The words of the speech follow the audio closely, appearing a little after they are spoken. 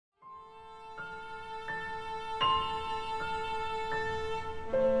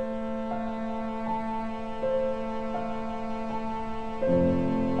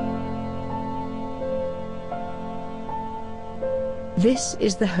This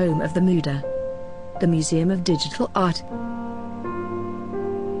is the home of the MUDA, the Museum of Digital Art.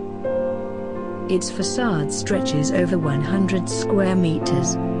 Its facade stretches over 100 square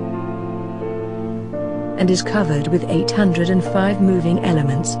meters and is covered with 805 moving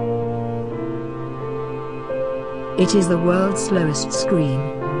elements. It is the world's slowest screen.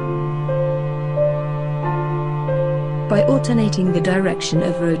 By alternating the direction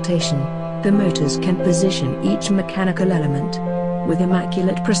of rotation, the motors can position each mechanical element with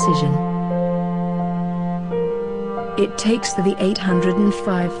immaculate precision. It takes the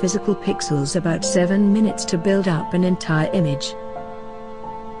 805 physical pixels about 7 minutes to build up an entire image.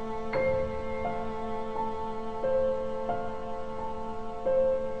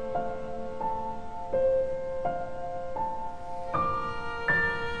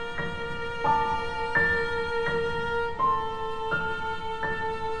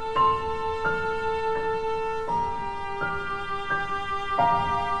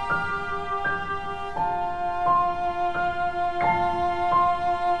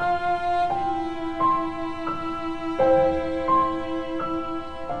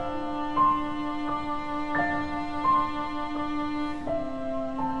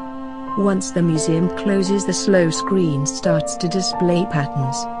 Once the museum closes, the slow screen starts to display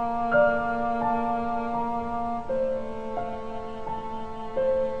patterns.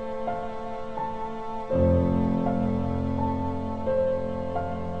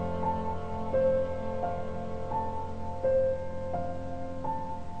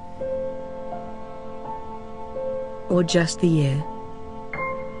 Or just the year.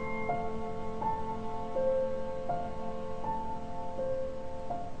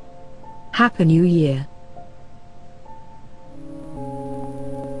 Happy New Year.